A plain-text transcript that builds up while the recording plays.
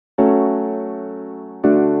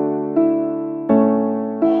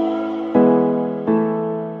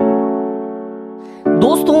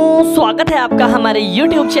स्वागत है आपका हमारे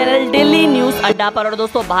YouTube चैनल डेली न्यूज अड्डा पर। और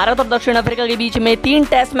दोस्तों, भारत और दक्षिण अफ्रीका के बीच में 3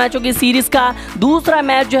 टेस्ट मैचों की सीरीज का दूसरा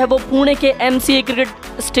मैच जो है वो पुणे के MCA क्रिकेट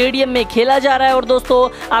स्टेडियम में खेला जा रहा है। और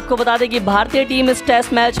दोस्तों, आपको बता दें कि भारतीय टीम इस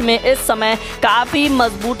टेस्ट मैच में इस समय काफ़ी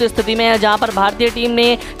मजबूत स्थिति में है, जहां पर भारतीय टीम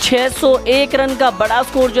ने 601 रन का बड़ा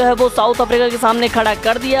स्कोर जो है वो साउथ अफ्रीका के सामने खड़ा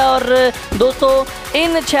कर दिया। और दोस्तों,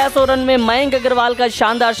 इन 600 रन में मयंक अग्रवाल का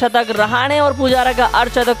शानदार शतक, रहाणे और पुजारा का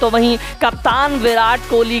अर्धशतक, तो वहीं कप्तान विराट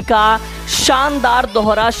कोहली का शानदार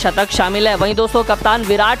दोहरा शतक शामिल है। वहीं दोस्तों, कप्तान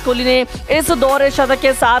विराट कोहली ने इस दोहरे शतक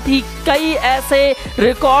के साथ ही कई ऐसे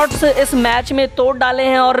रिकॉर्ड्स इस मैच में तोड़ डाले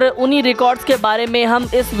हैं और उन्हीं रिकॉर्ड्स के बारे में हम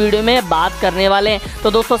इस वीडियो में बात करने वाले हैं।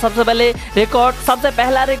 तो दोस्तों, सबसे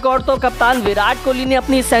पहला रिकॉर्ड तो कप्तान विराट कोहली ने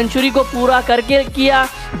अपनी सेंचुरी को पूरा करके किया,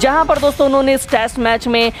 जहां पर दोस्तों उन्होंने इस टेस्ट मैच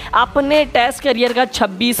में अपने टेस्ट करियर का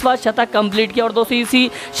 26वां शतक कंप्लीट किया। और दोस्तों,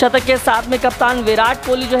 इसी शतक के साथ में कप्तान विराट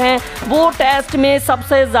कोहली जो हैं वो टेस्ट में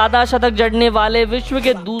सबसे ज़्यादा शतक जड़ने वाले विश्व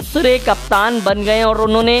के दूसरे कप्तान बन गए और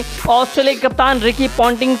उन्होंने ऑस्ट्रेलिया के कप्तान रिकी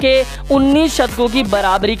पॉन्टिंग के 19 शतकों की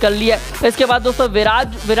बराबरी कर ली है। इसके बाद दोस्तों,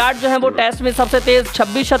 विराट जो है वो टेस्ट में सबसे तेज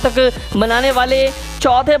 26 शतक बनाने वाले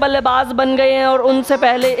चौथे बल्लेबाज बन गए हैं। और उनसे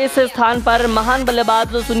पहले इस स्थान पर महान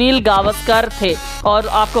बल्लेबाज सुनील गावस्कर थे। और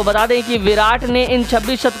आपको बता दें कि विराट ने इन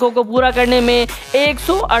 26 शतकों को पूरा करने में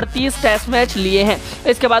 138 टेस्ट मैच लिए हैं।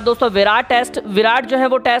 इसके बाद दोस्तों, विराट जो है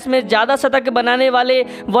वो टेस्ट में ज़्यादा शतक बनाने वाले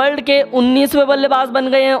वर्ल्ड के 19वें बल्लेबाज बन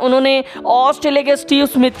गए हैं। उन्होंने ऑस्ट्रेलिया के स्टीव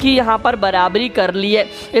स्मिथ की यहाँ पर बराबरी कर ली है।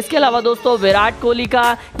 इसके अलावा दोस्तों, विराट कोहली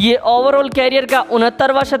का ये ओवरऑल कैरियर का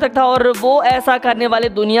 69वां शतक था और वो ऐसा करने वाले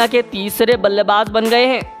दुनिया के तीसरे बल्लेबाज बन गए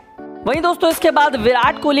हैं। वहीं दोस्तों, इसके बाद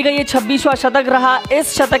विराट कोहली का ये 26वां शतक रहा।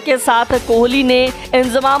 इस शतक के साथ कोहली ने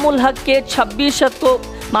इंजमामुल हक के 25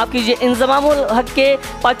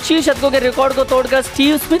 शतकों के रिकॉर्ड को तोड़कर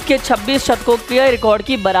स्टीव स्मिथ के 26 शतकों के रिकॉर्ड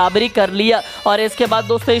की बराबरी कर लिया। और इसके बाद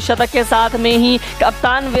दोस्तों, इस शतक के साथ में ही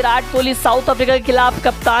कप्तान विराट कोहली साउथ अफ्रीका के खिलाफ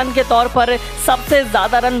कप्तान के तौर पर सबसे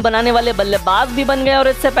ज़्यादा रन बनाने वाले बल्लेबाज भी बन गए। और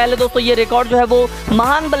इससे पहले दोस्तों, ये रिकॉर्ड जो है वो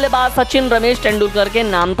महान बल्लेबाज सचिन रमेश तेंदुलकर के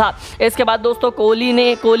नाम था। इसके बाद दोस्तों,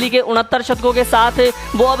 कोहली के 69 शतकों के साथ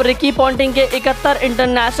वो अब रिकी पॉन्टिंग के 71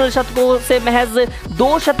 इंटरनेशनल शतकों से महज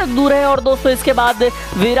 2 शतक दूर है। और दोस्तों, इसके बाद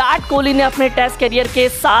विराट कोहली ने अपने टेस्ट करियर के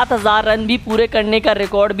 7000 रन भी पूरे करने का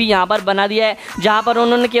रिकॉर्ड भी यहां पर बना दिया है, जहां पर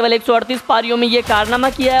उन्होंने केवल 138 पारियों में ये कारनामा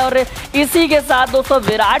किया है। और इसी के साथ दोस्तों,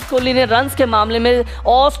 विराट कोहली ने रन्स के मामले में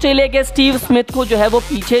ऑस्ट्रेलिया के स्टीव स्मिथ को जो है वो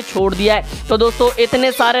पीछे छोड़ दिया है। तो दोस्तों,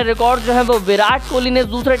 इतने सारे रिकॉर्ड जो है वो विराट कोहली ने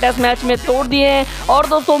दूसरे टेस्ट मैच में तोड़ दिए हैं। और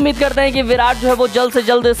दोस्तों, उम्मीद करते हैं कि विराट जो है वो जल्द से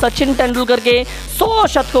जल्द सचिन तेंदुलकर के 100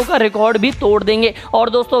 शतकों का रिकॉर्ड भी तोड़ देंगे। और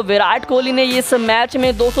दोस्तों, विराट कोहली ने इस मैच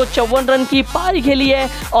में 254 रन की पारी खेली है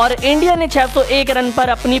और इंडिया ने 601 रन पर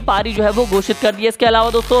अपनी पारी जो है वो घोषित कर दी है। इसके अलावा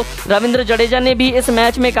दोस्तों, रविंद्र जडेजा ने भी इस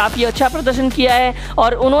मैच में काफी अच्छा प्रदर्शन किया है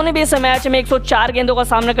और उन्होंने भी इस मैच में 104 गेंदों का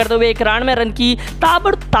सामना करते हुए 91 रन की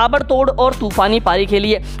ताबड़तोड़ और तूफानी पारी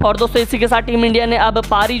खेली है। और दोस्तों, इसी के साथ टीम इंडिया ने अब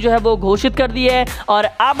पारी जो है वो घोषित कर दी है और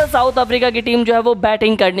अब साउथ अफ्रीका की टीम जो है वो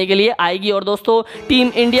बैटिंग करने के लिए आएगी। और दोस्तों, टीम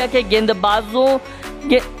इंडिया के गेंदबाज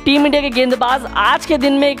आज के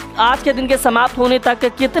दिन के समाप्त होने तक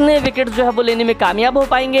कितने विकेट जो है वो लेने में कामयाब हो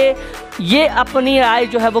पाएंगे, ये अपनी राय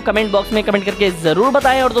जो है वो कमेंट बॉक्स में कमेंट करके जरूर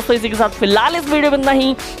बताएं। और दोस्तों, इसी के साथ फिलहाल इस वीडियो में इतना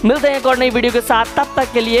ही। मिलते हैं एक और नई वीडियो के साथ, तब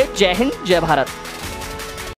तक के लिए जय हिंद, जय भारत।